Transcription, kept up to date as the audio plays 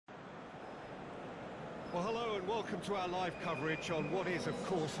Well, hello and welcome to our live coverage on what is, of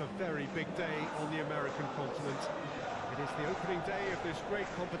course, a very big day on the American continent. It is the opening day of this great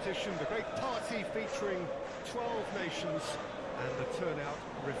competition, the great party featuring 12 nations, and the turnout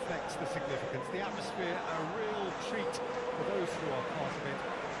reflects the significance. The atmosphere, a real treat for those who are part of it.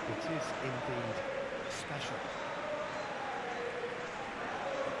 It is indeed special.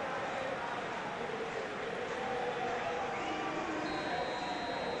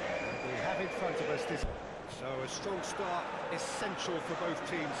 We have in front of us this... So a strong start essential for both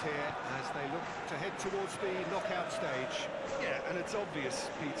teams here as they look to head towards the knockout stage. Yeah, and it's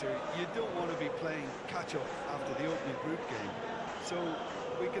obvious, Peter, you don't want to be playing catch-up after the opening group game. So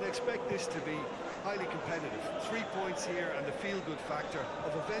we can expect this to be highly competitive. 3 points here and the feel-good factor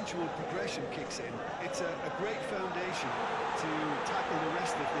of eventual progression kicks in. It's a great foundation to tackle the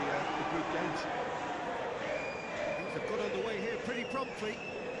rest of the group games. Things have got underway here pretty promptly.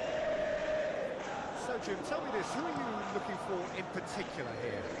 So, Jim, tell me this, who are you looking for in particular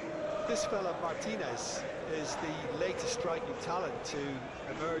here? This fella, Martinez, is the latest striking talent to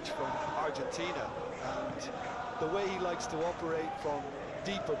emerge from Argentina, and the way he likes to operate from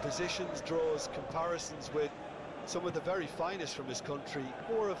deeper positions draws comparisons with some of the very finest from his country.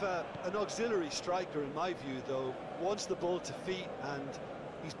 More of an auxiliary striker in my view, though, wants the ball to feet, and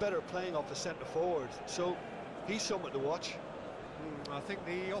he's better playing off the centre forward, so he's someone to watch. I think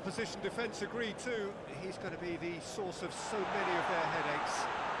the opposition defence agree too. He's going to be the source of so many of their headaches.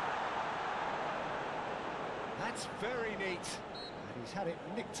 That's very neat. And he's had it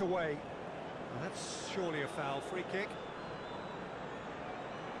nicked away. And that's surely a foul. Free kick.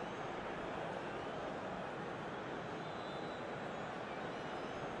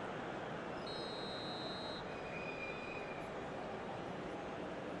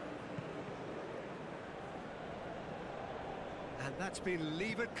 And that's been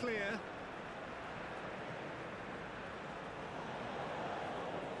levered clear.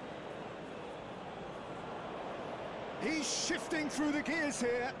 He's shifting through the gears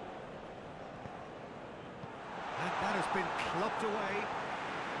here. And that has been clubbed away.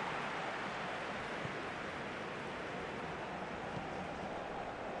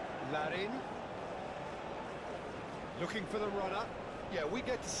 Larin. Looking for the runner. Yeah, we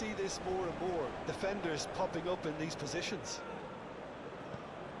get to see this more and more. Defenders popping up in these positions.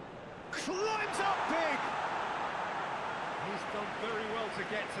 Climbs up big! He's done very well to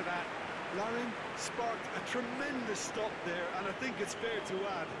get to that. Larin sparked a tremendous stop there, and I think it's fair to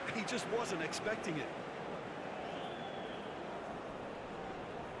add, he just wasn't expecting it.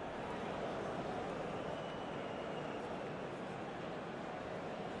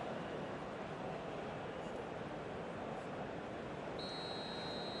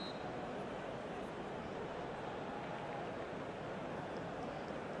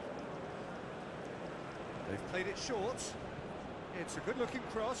 They've played it short. It's a good-looking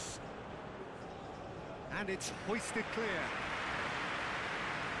cross. And it's hoisted clear.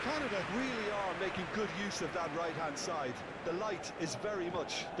 Canada really are making good use of that right-hand side. The light is very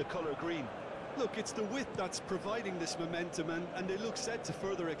much the colour green. Look, it's the width that's providing this momentum, and they look set to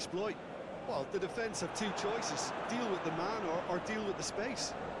further exploit. Well, the defence have two choices. Deal with the man or deal with the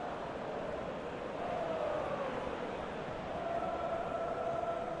space.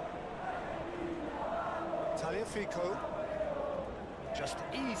 Fico just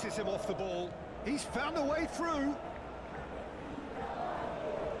eases him off the ball. He's found a way through.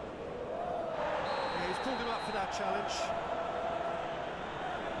 Yeah, he's pulled him up for that challenge.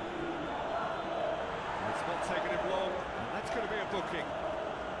 It's not taken him long, and that's going to be a booking.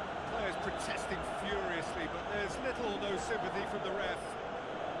 Players protesting furiously, but there's little or no sympathy from the ref.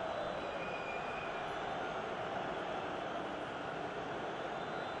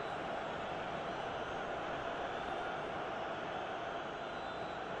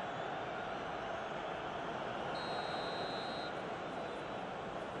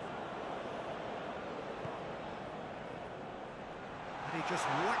 He just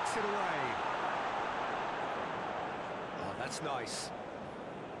whacks it away. Oh, that's nice.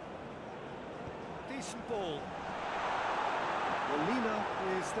 Decent ball. Molina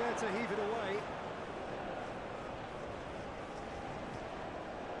is there to heave it away.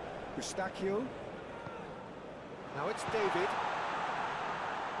 Eustachio. Now it's David.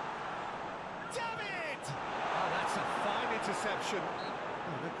 David! Oh, that's a fine interception.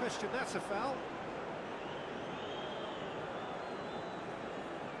 Oh, no question, that's a foul.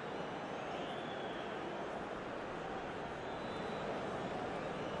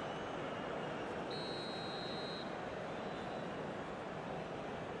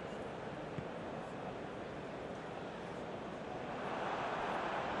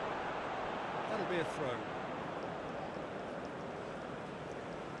 That'll be a throw.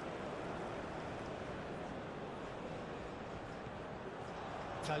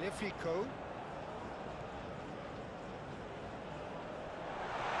 Tagliafico.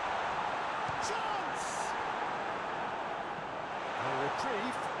 Chance! A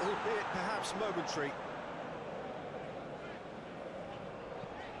reprieve, albeit perhaps momentary.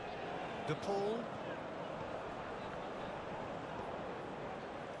 De Paul.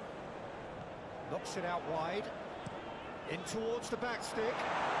 Knocks it out wide. In towards the back stick.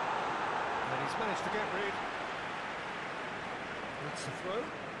 And he's managed to get rid. That's the throw.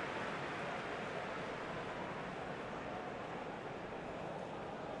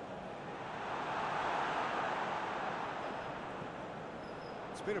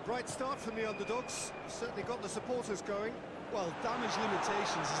 It's been a bright start from the underdogs. Certainly got the supporters going. Well, damage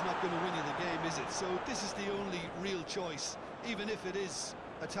limitations is not going to win you the game, is it? So this is the only real choice, even if it is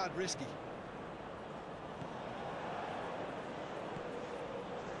a tad risky.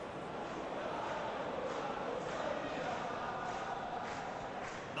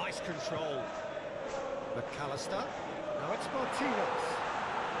 Nice control. McAllister. Now it's Martinez.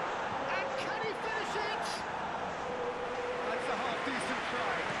 And can he finish it? That's a half-decent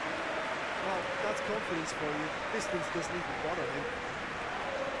try. Well, that's confidence for you. Distance doesn't even bother him.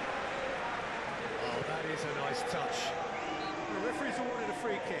 Oh, that is a nice touch. The referee's awarded a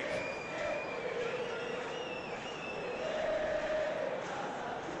free kick.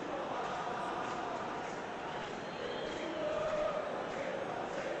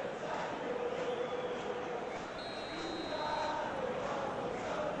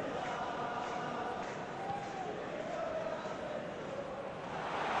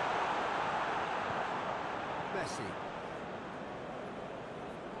 Messi.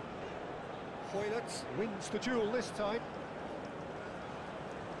 Hoylett wins the duel this time.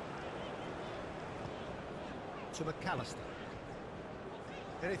 To McAllister.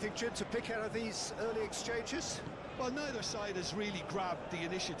 Anything, Jim, to pick out of these early exchanges? Well, neither side has really grabbed the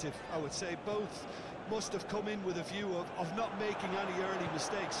initiative, I would say. Both must have come in with a view of not making any early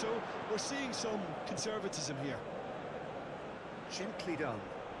mistakes. So we're seeing some conservatism here. Gently done.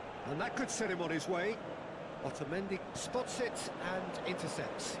 And that could set him on his way. Otamendi spots it and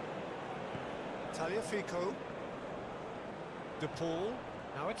intercepts. Tagliafico. De Paul.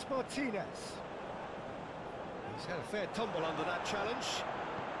 Now it's Martinez. He's had a fair tumble under that challenge.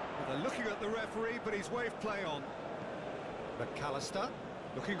 Well, they're looking at the referee, but he's waved play on. McAllister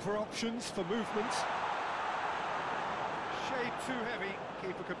looking for options for movement. Shade too heavy.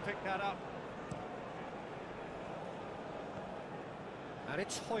 Keeper could pick that up. And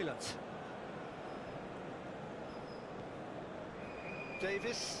it's Hoylett.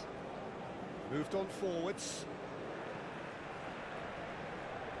 Davis moved on forwards.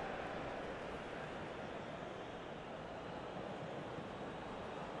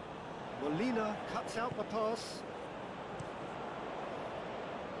 Molina cuts out the pass.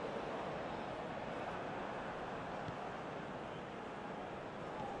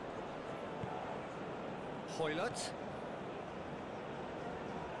 Hoylett.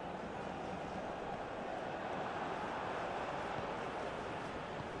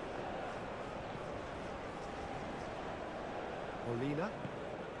 Molina.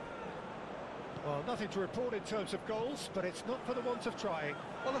 Well, nothing to report in terms of goals, but it's not for the want of trying.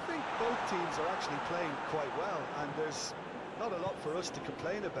 Well, I think both teams are actually playing quite well, and there's not a lot for us to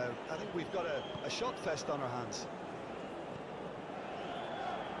complain about. I think we've got a shot fest on our hands.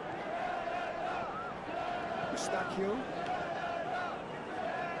 Eustachio.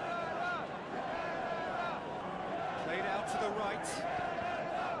 Played out to the right.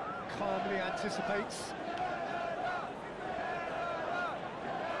 Calmly anticipates.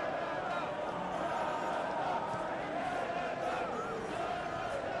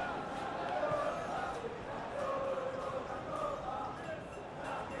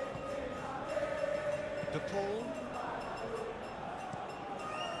 De Paul.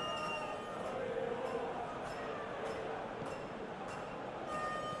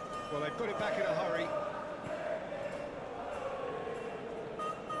 Well, they've got it back in a hurry.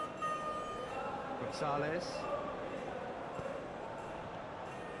 Gonzalez.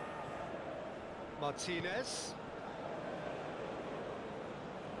 Martinez.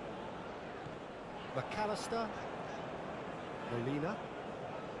 McAllister. Molina.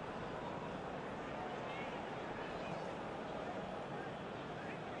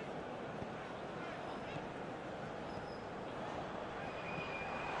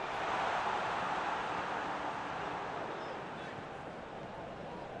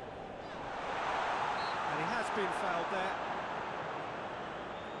 Been fouled there.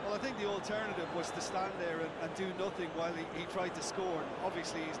 Well, I think the alternative was to stand there and do nothing while he tried to score. And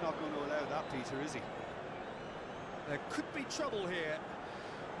obviously, he's not going to allow that, Peter, is he? There could be trouble here,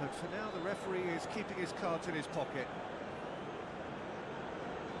 but for now the referee is keeping his cards in his pocket.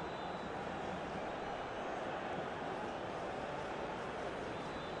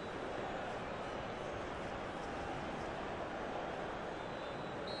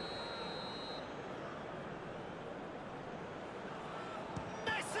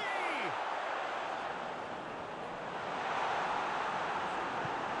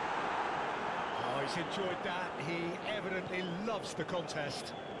 He's enjoyed that. He evidently loves the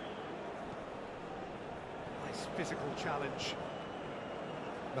contest. Nice physical challenge.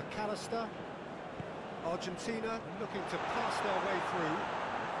 McAllister. Argentina looking to pass their way through.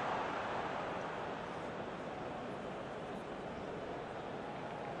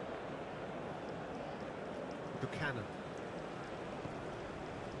 Buchanan.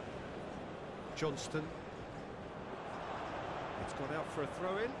 Johnston. It's gone out for a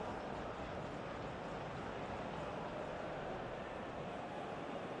throw-in.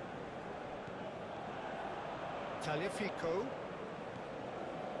 Taliafico.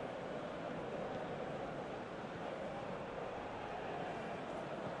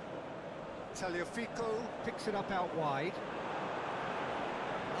 Taliafico picks it up out wide.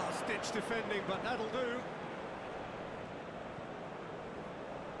 Last-ditch defending, but that'll do.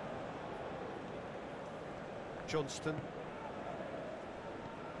 Johnston.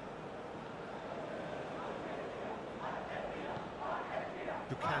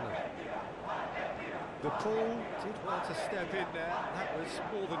 Buchanan. The Paul did well to step in there. That was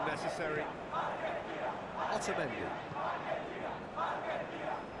more than necessary. Otamendi.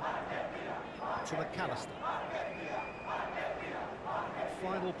 To McAllister.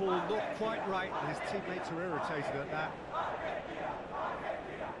 Final ball not quite right, and his teammates are irritated at that.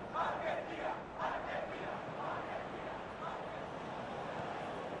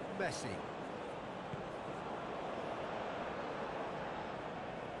 Messi.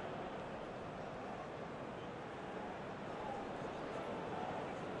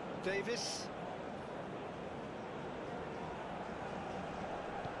 Davis.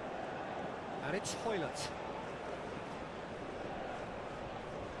 And it's Hoylett.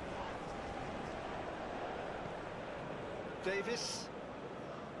 Davis.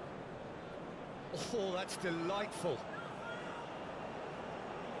 Oh, that's delightful.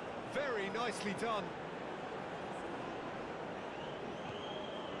 Very nicely done.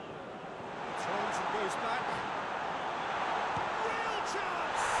 Turns and goes back. Real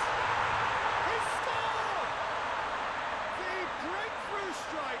chance! He scored! The breakthrough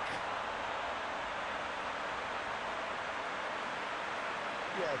strike.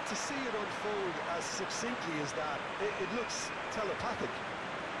 Yeah, to see it unfold as succinctly as that, it looks telepathic.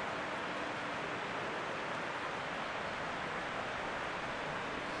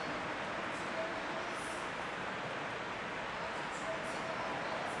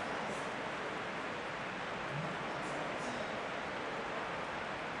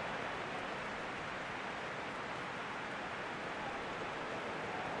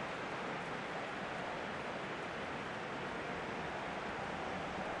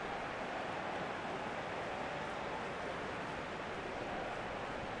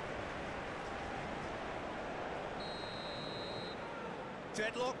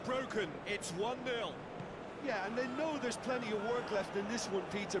 Deadlock broken, it's 1-0. Yeah, and they know there's plenty of work left in this one,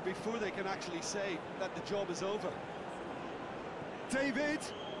 Peter, before they can actually say that the job is over. David!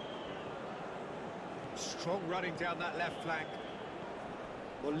 Strong running down that left flank.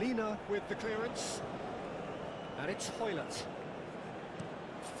 Molina with the clearance. And it's Hoylett.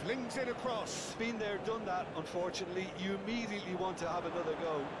 Flings it across. Been there, done that, unfortunately. You immediately want to have another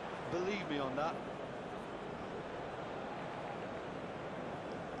go. Believe me on that.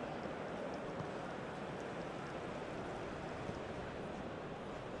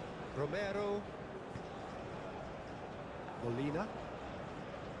 Romero. Molina.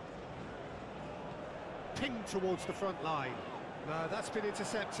 Pinged towards the front line. No, that's been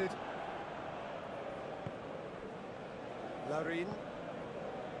intercepted. Larin.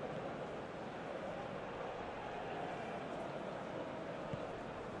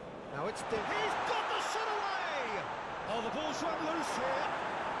 Now it's He's got the shot away! Oh, the ball's run loose here.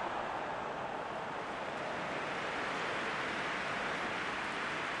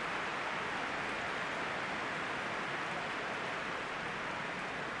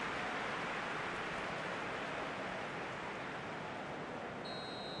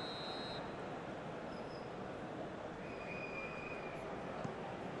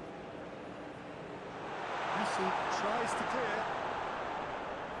 Messi tries to clear.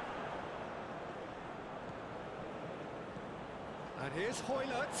 And here's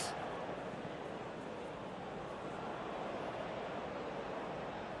Hoylett.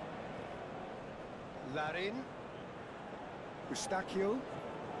 Larin. Eustachio.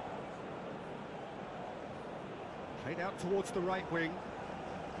 Played out towards the right wing.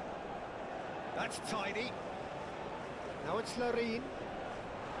 That's tidy. Now it's Larin.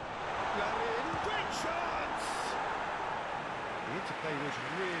 Larin, great chance! The interplay was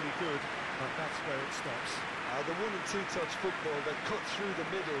really good, but that's where it stops. The 1- and 2-touch football that cut through the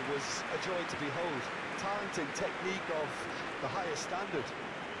middle was a joy to behold. Talent and technique of the highest standard.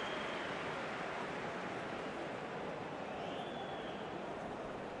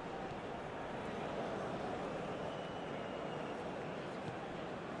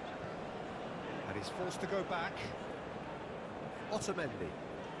 And he's forced to go back. Otamendi.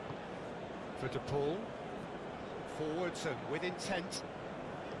 For De Paul. Forwards and with intent.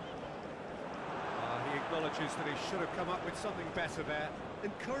 He acknowledges that he should have come up with something better there.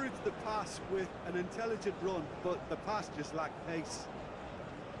 Encouraged the pass with an intelligent run, but the pass just lacked pace.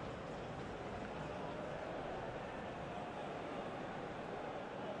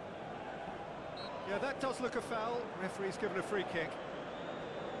 Yeah, that does look a foul. Referee's given a free kick.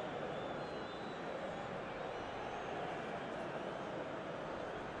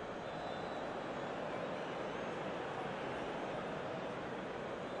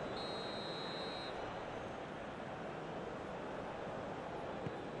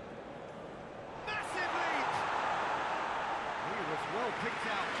 Well picked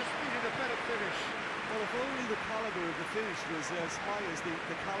out, just needed a better finish. Well, if only the calibre of the finish was as high as the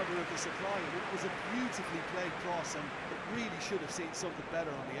calibre of the supply. And it was a beautifully played cross, and it really should have seen something better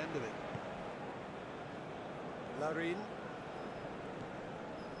on the end of it. Larin.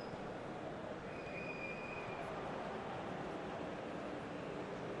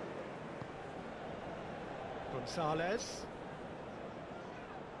 Gonzalez.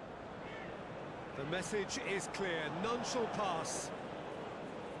 The message is clear, none shall pass.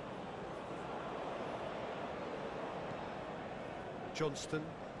 Johnston.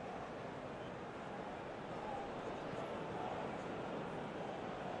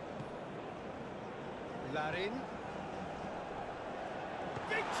 Larin.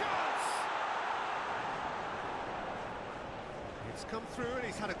 Big chance! It's come through and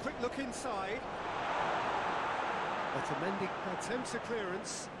he's had a quick look inside. Otamendi attempts a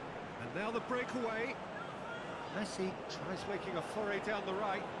clearance. And now the breakaway. Messi tries making a foray down the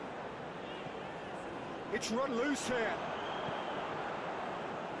right. It's run loose here.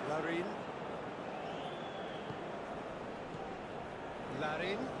 Larin.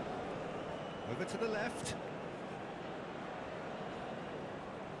 Larin. Over to the left.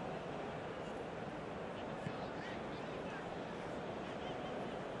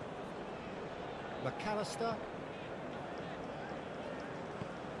 McAllister.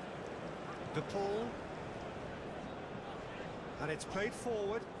 De Paul. And it's played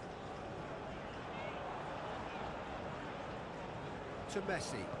forward. To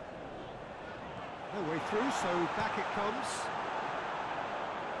Messi. No way through, so back it comes.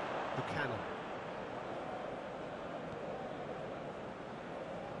 Buchanan.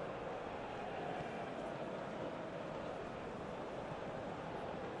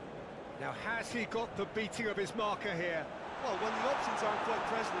 Now, has he got the beating of his marker here? Well, when the options aren't quite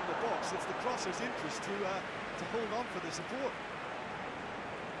present in the box, it's the crosser's interest to hold on for the support.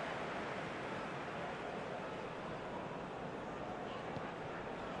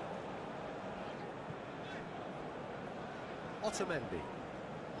 Otamendi.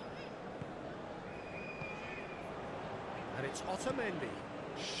 And it's Otamendi.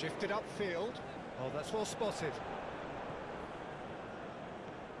 Shifted upfield. Oh, that's well spotted.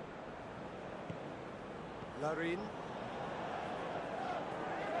 Larin.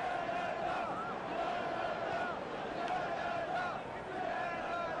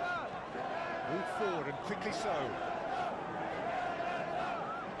 Move forward and quickly so.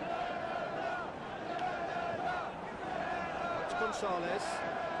 That's Gonzalez.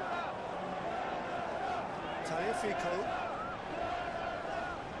 Tagliafico.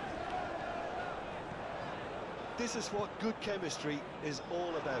 This is what good chemistry is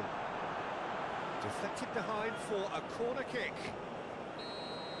all about. Deflected behind for a corner kick.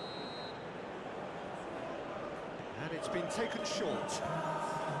 And it's been taken short.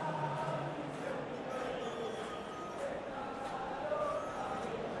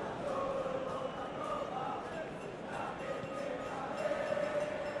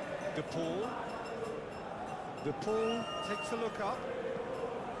 De Paul. De Paul takes a look up.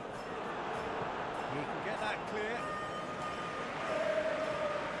 He can get that clear.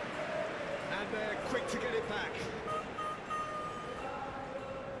 And they're quick to get it back.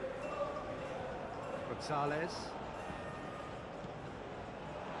 Gonzalez.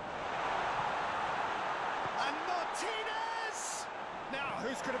 And Martinez! Now,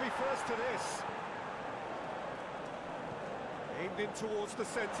 who's going to be first to this? Aimed in towards the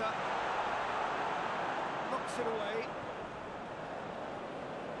centre. Knocks it away.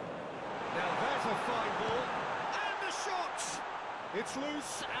 Now there's a fine ball. And the shot! It's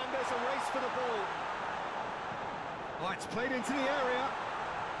loose, and there's a race for the ball. Oh, it's played into the area.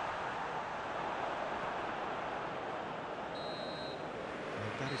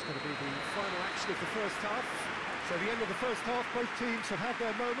 And that is going to be the final action of the first half. So the end of the first half, both teams have had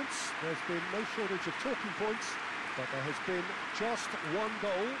their moments. There's been no shortage of talking points, but there has been just one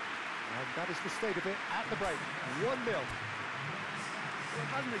goal, and that is the state of it at the break. 1-0. It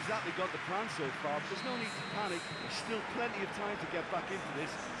hasn't exactly got the plan so far, but there's no need to panic. There's still plenty of time to get back into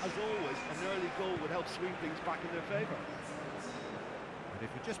this. As always, an early goal would help swing things back in their favour. And if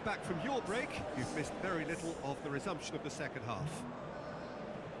you're just back from your break, you've missed very little of the resumption of the second half.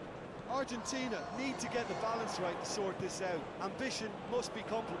 Argentina need to get the balance right to sort this out. Ambition must be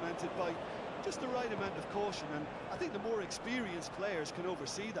complemented by just the right amount of caution, and I think the more experienced players can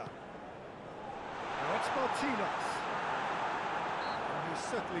oversee that. Now it's Martinez. He's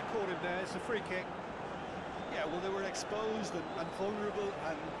certainly caught him there. It's a free kick. Yeah, well, they were exposed and vulnerable,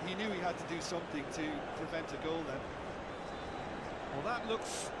 and he knew he had to do something to prevent a goal then. Well, that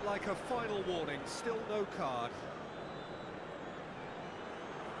looks like a final warning. Still no card.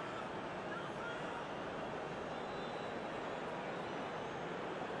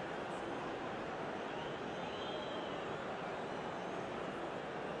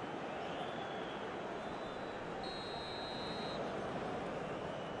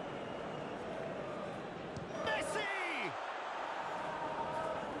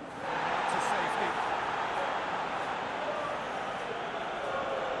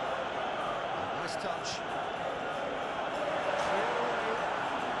 Touch.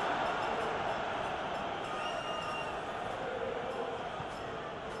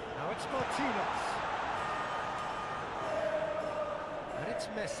 Now it's Martinez. And it's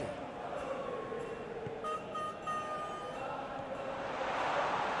Messi.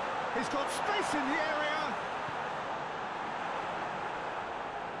 He's got space in the area.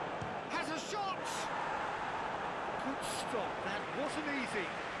 Has a shot. Good stop. That wasn't easy.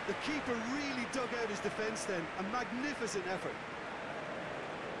 The keeper really dug out his defence then. A magnificent effort.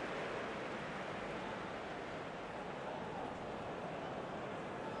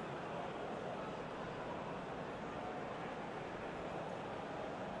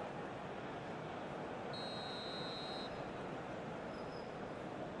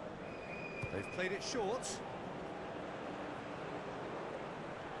 They've played it short.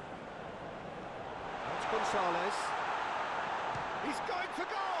 That's Gonzalez. He's going for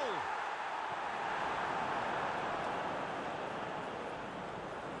goal!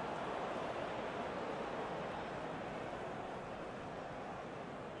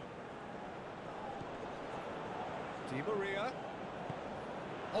 Di Maria.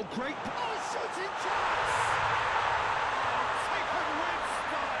 Oh, great! Oh, shooting chance! Oh, taken with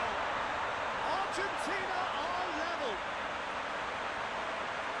style! Argentina are level!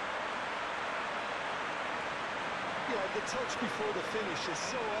 Yeah, the touch before the finish is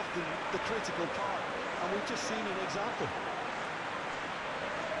so often the critical part, and we've just seen an example.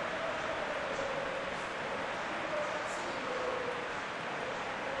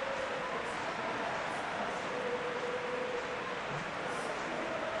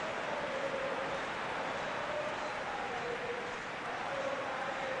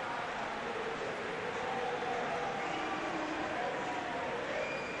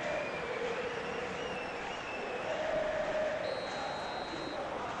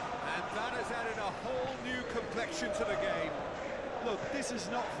 That has added a whole new complexion to the game. Look, this is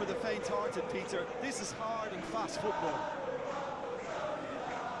not for the faint-hearted, Peter. This is hard and fast football.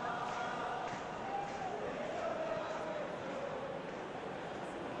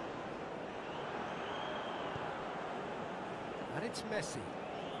 And it's Messi.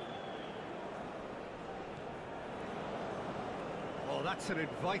 Oh, that's an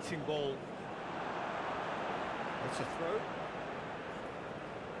inviting ball. It's a throw.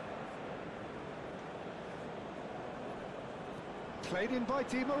 Played in by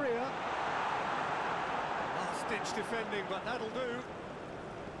Di Maria. Last-ditch defending, but that'll do.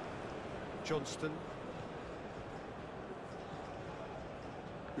 Johnston.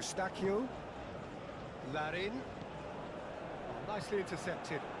 Eustachio. Larin. Oh, nicely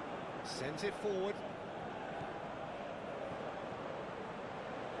intercepted. Sends it forward.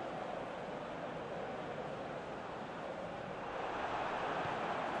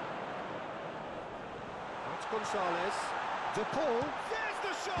 Gonzalez. De Paul. There's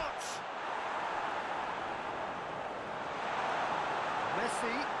the shot!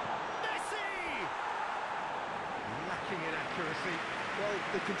 Messi. Messi! Lacking in accuracy. Well,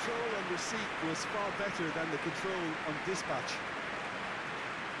 the control on receipt was far better than the control on dispatch.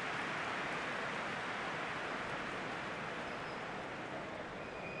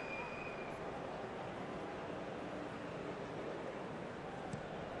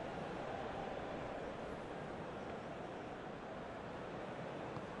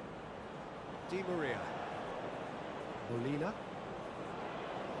 Di Maria. Molina.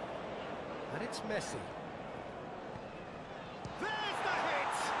 And it's Messi. There's the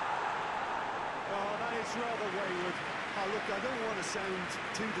hit! Oh, that is rather wayward. Oh, look, I don't want to sound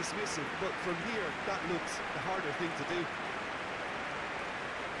too dismissive, but from here, that looks the harder thing to do.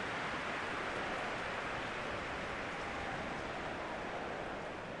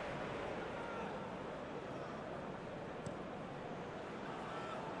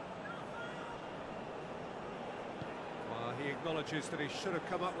 Well, he acknowledges that he should have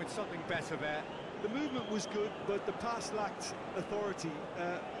come up with something better there. The movement was good, but the pass lacked authority,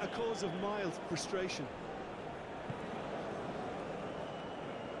 a cause of mild frustration.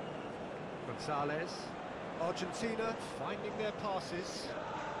 Gonzalez. Argentina finding their passes.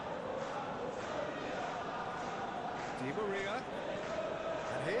 Di Maria.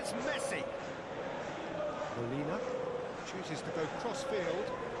 And here's Messi. Molina chooses to go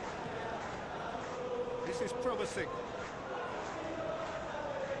cross-field. This is promising.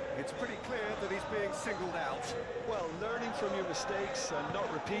 It's pretty clear that he's being singled out. Well, learning from your mistakes and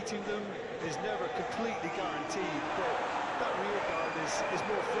not repeating them is never completely guaranteed, but that rear guard is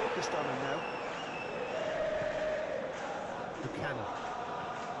more focused on him now. Buchanan.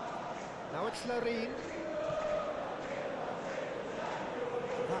 Now it's Larin.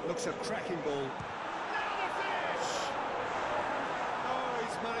 That looks a cracking ball. Now the finish! Oh,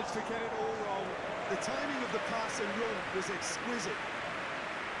 he's managed to get it all wrong. The timing of the pass and run was exquisite.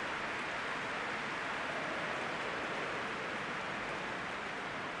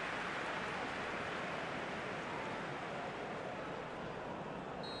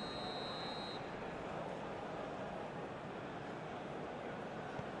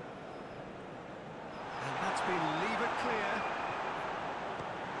 Leave it clear.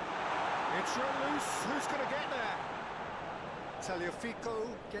 It's run loose. Who's going to get there? Tagliafico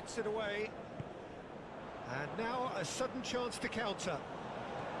gets it away. And now a sudden chance to counter.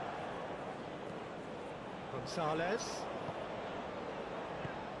 Gonzalez.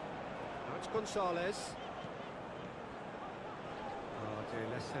 Now it's Gonzalez. Oh dear,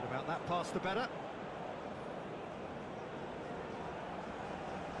 less said about that pass the better.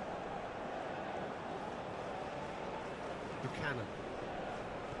 Buchanan.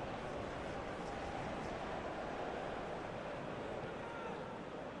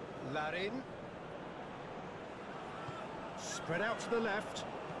 Larin. Spread out to the left.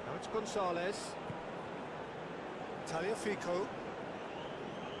 Now it's Gonzalez. Tagliafico.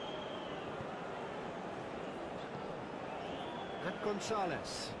 And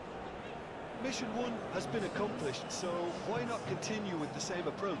Gonzalez. Mission 1 has been accomplished, so why not continue with the same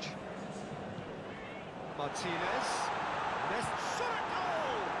approach? Martinez. Shot at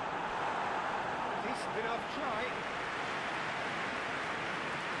goal! Decent enough try.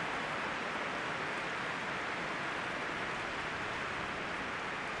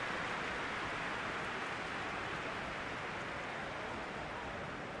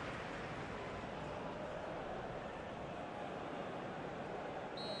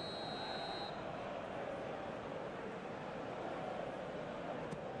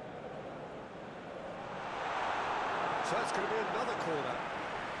 So it's going to be another corner.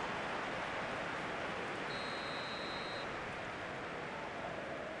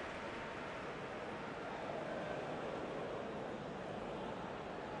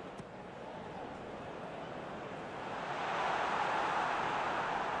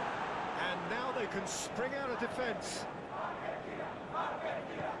 And now they can spring out of defence.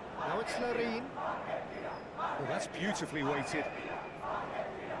 Now it's Larin. Oh, that's beautifully weighted.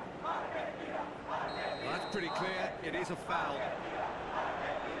 That's pretty clear, it is a foul.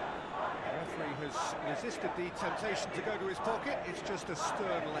 The referee has resisted the temptation to go to his pocket, it's just a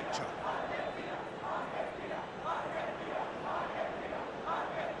stern lecture.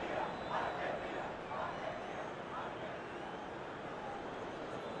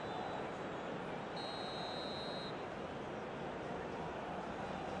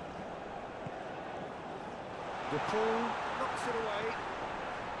 De Paul knocks it away.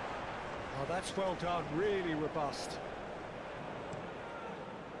 Oh, that's well done, really robust.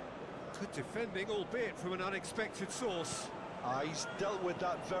 Good defending, albeit from an unexpected source. He's dealt with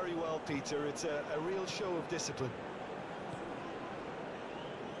that very well, Peter. It's a real show of discipline.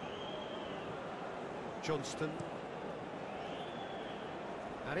 Johnston.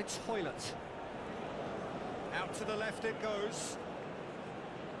 And it's Hoylett. Out to the left it goes.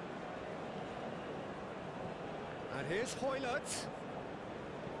 And here's Hoylett.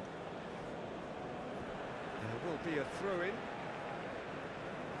 There will be a throw-in.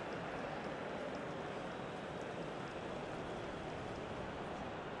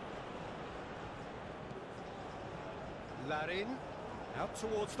 Larin, out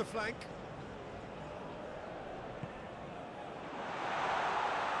towards the flank.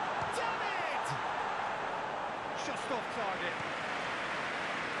 Damn it! Just off target.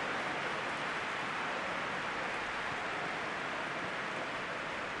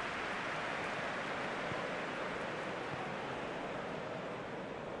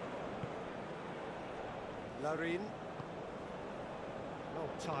 Larin. Long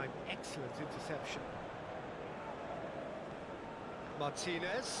time, excellent interception.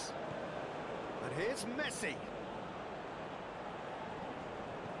 Martinez. And here's Messi.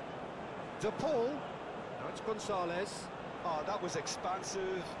 De Paul. Now it's Gonzalez. Oh, that was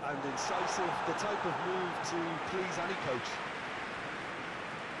expansive and incisive, the type of move to please any coach.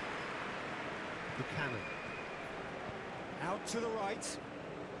 Buchanan. Out to the right.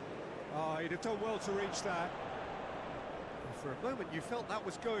 Oh, he'd have done well to reach that. Well, for a moment you felt that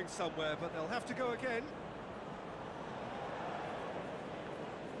was going somewhere, but they'll have to go again.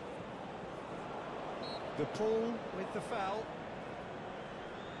 De Paul with the foul.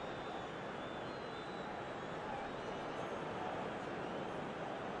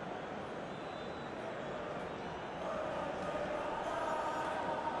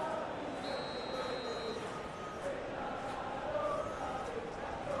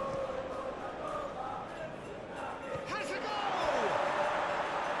 Has a goal!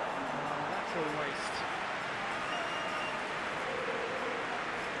 Oh, that's a waste.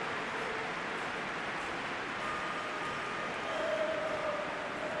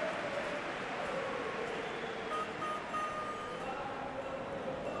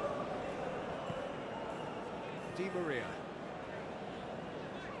 Di Maria.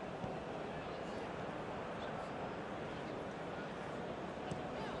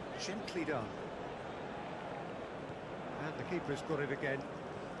 Gently done. And the keeper's got it again.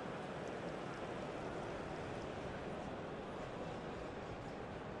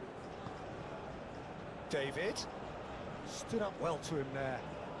 David. Stood up well to him there.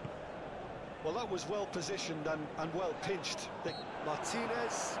 Well, that was well positioned and well pinched.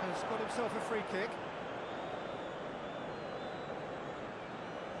 Martinez has got himself a free kick.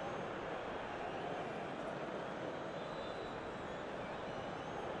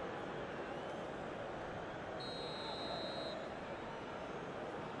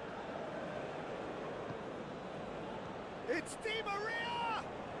 It's Di Maria!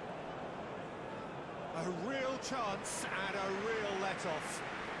 A real chance and a real let-off.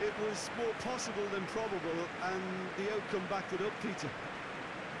 It was more possible than probable, and the outcome backed it up, Peter.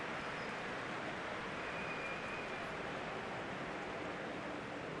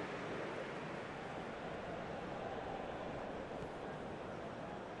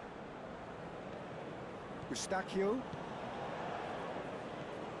 Eustachio.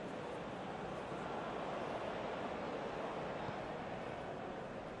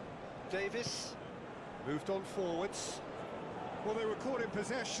 Davis moved on forwards. Well, they were caught in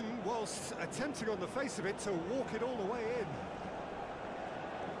possession whilst attempting on the face of it to walk it all the way in.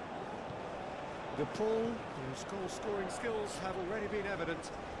 De Paul, whose goal-scoring skills have already been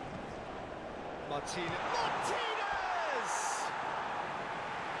evident. Martinez!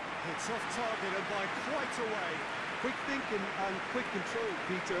 It's off target and by quite a way. Quick thinking and quick control,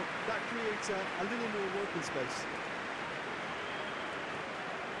 Peter. That creates a little more working space.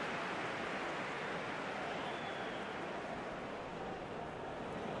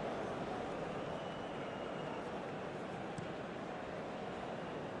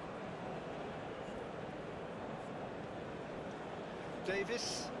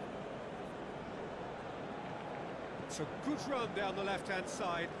 Davis. It's a good run down the left-hand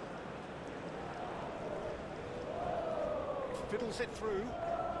side. Fiddles it through.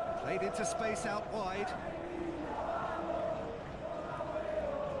 Played into space out wide.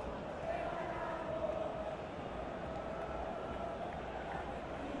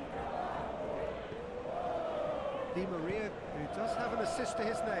 Di Maria, who does have an assist to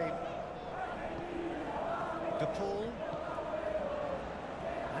his name. De Paul.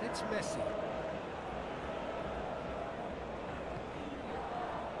 And it's Messi.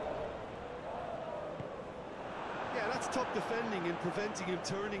 top defending and preventing him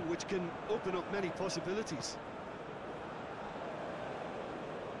turning, which can open up many possibilities.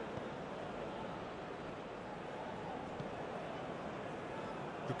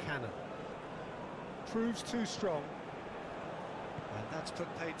 Buchanan. Proves too strong. And that's put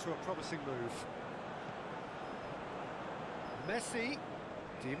paid to a promising move. Messi.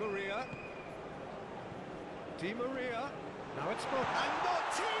 Di Maria. Di Maria. Now it's Bob. And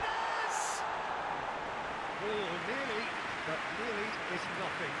Martinez! Oh, nearly, but nearly is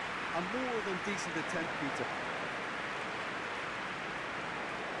nothing. A more than decent attempt, Peter.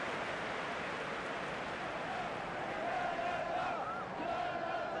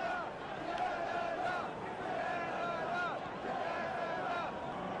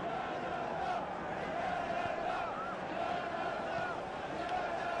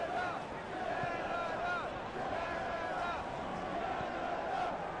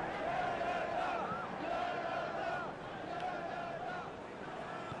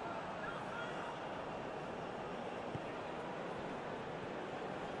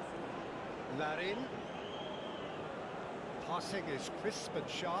 Larin. Passing is crisp and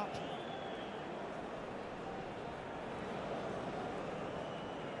sharp.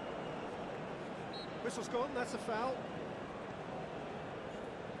 Whistle's gone, that's a foul.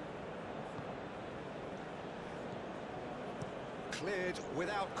 Cleared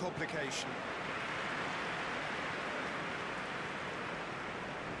without complication.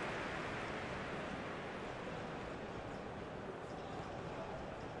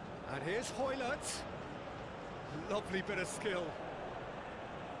 And here's Hoylett. Lovely bit of skill.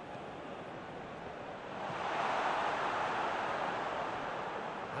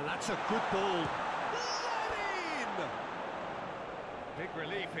 And that's a good ball. Larin! Big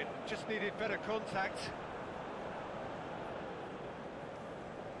relief, it just needed better contact.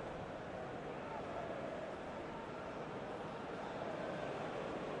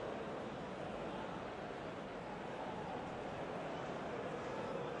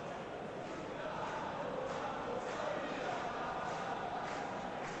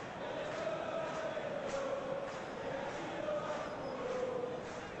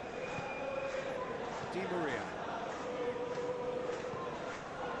 Di Maria.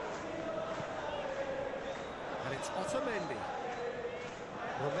 And it's Otamendi.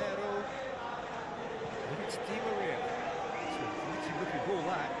 Romero. And it's Di Maria. It's a pretty looking ball,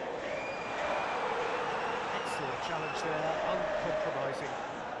 that. Excellent challenge there, uncompromising.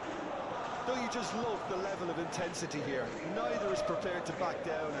 Don't you just love the level of intensity here? Neither is prepared to back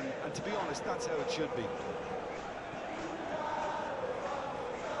down, and to be honest, that's how it should be.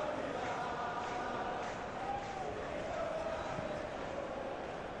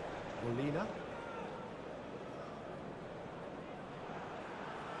 Molina.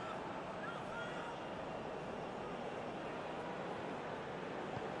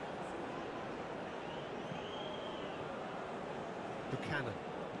 Buchanan.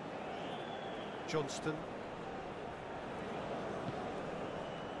 Johnston.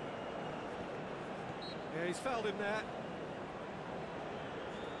 Yeah, he's fouled him there.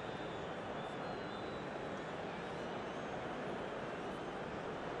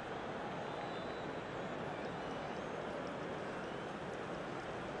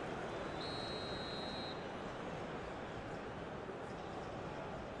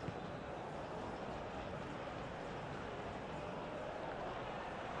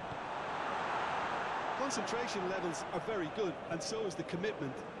 Concentration levels are very good, and so is the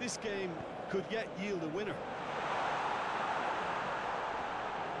commitment. This game could yet yield a winner.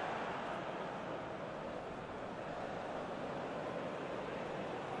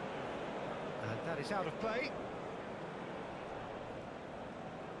 And that is out of play.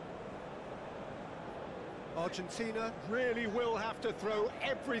 Argentina really will have to throw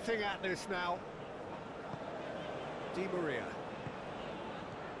everything at this now. Di Maria.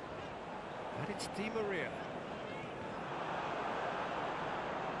 And it's Di Maria.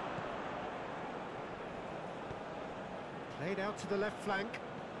 Played out to the left flank.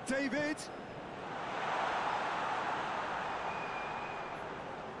 David!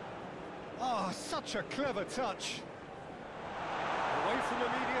 Oh, such a clever touch. Away from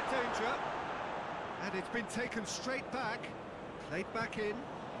immediate danger. And it's been taken straight back. Played back in.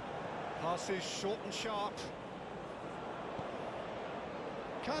 Passes short and sharp.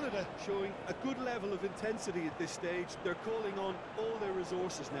 Canada showing a good level of intensity at this stage. They're calling on all their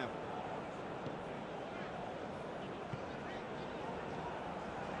resources now.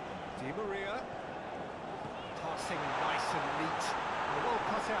 Di Maria. Passing nice and neat. Well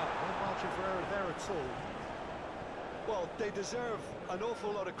cut out. No margin for error there at all. Well, they deserve an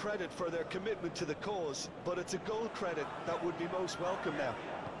awful lot of credit for their commitment to the cause, but it's a goal credit that would be most welcome now.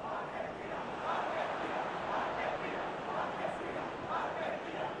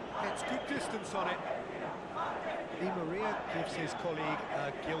 Gets good distance on it. Di Maria gives his colleague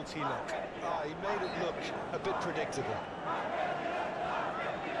a guilty look. Ah, he made it look a bit predictable.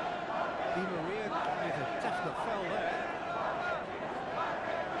 Di Maria with a definite foul there.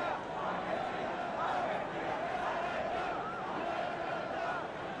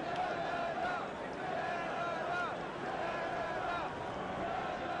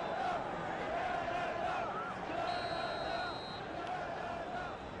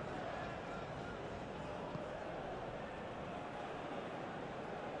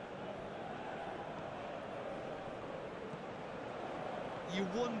 You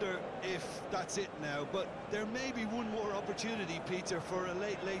wonder if that's it now, but there may be one more opportunity, Peter, for a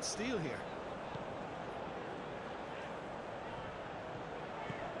late steal here.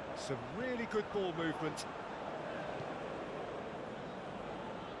 Some really good ball movement.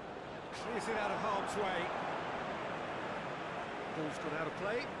 Clears it out of harm's way. Ball's gone out of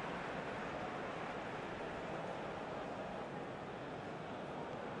play.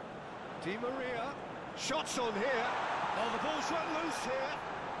 Di Maria. Shots on here. Oh, the ball's run loose here.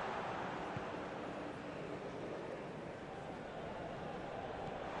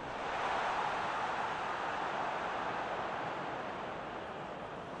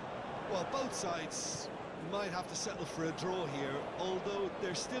 Well, both sides might have to settle for a draw here, although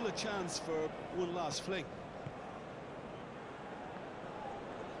there's still a chance for one last fling.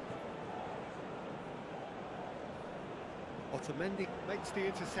 Otamendi makes the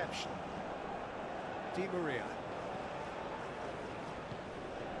interception. Di Maria.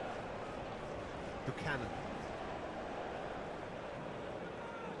 Buchanan.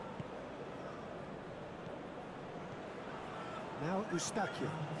 Now Eustaquio.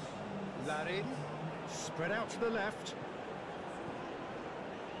 Larin. Spread out to the left.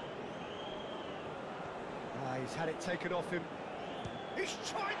 He's had it taken off him. He's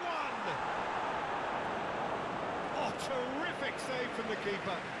tried one! Oh, terrific save from the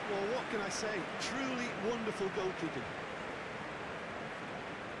keeper. Well, what can I say? Truly wonderful goalkeeping.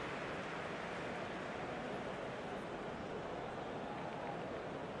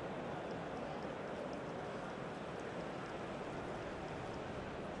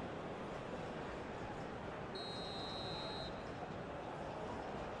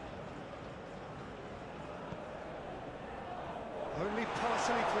 Only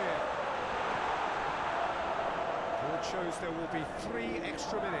partially clear. Board shows there will be 3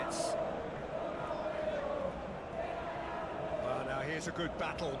 extra minutes. Well, now here's a good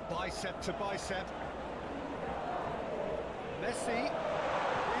battle, bicep to bicep. Messi,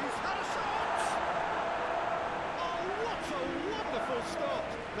 he's had a shot! Oh, what a wonderful stop!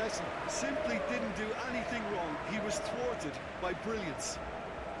 Messi simply didn't do anything wrong. He was thwarted by brilliance.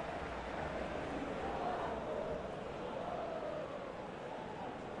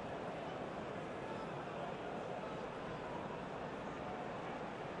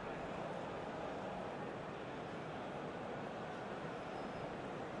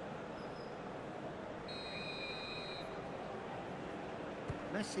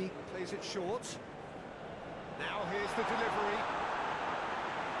 Messi plays it short. Now here's the delivery.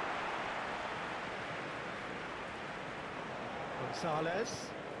 Gonzalez.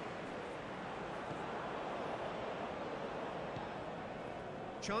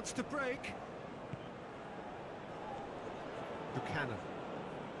 Chance to break. Buchanan.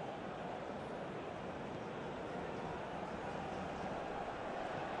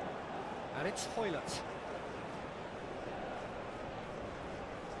 And it's Hoylett.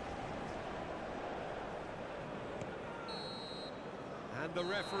 And the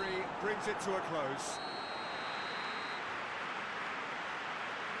referee brings it to a close.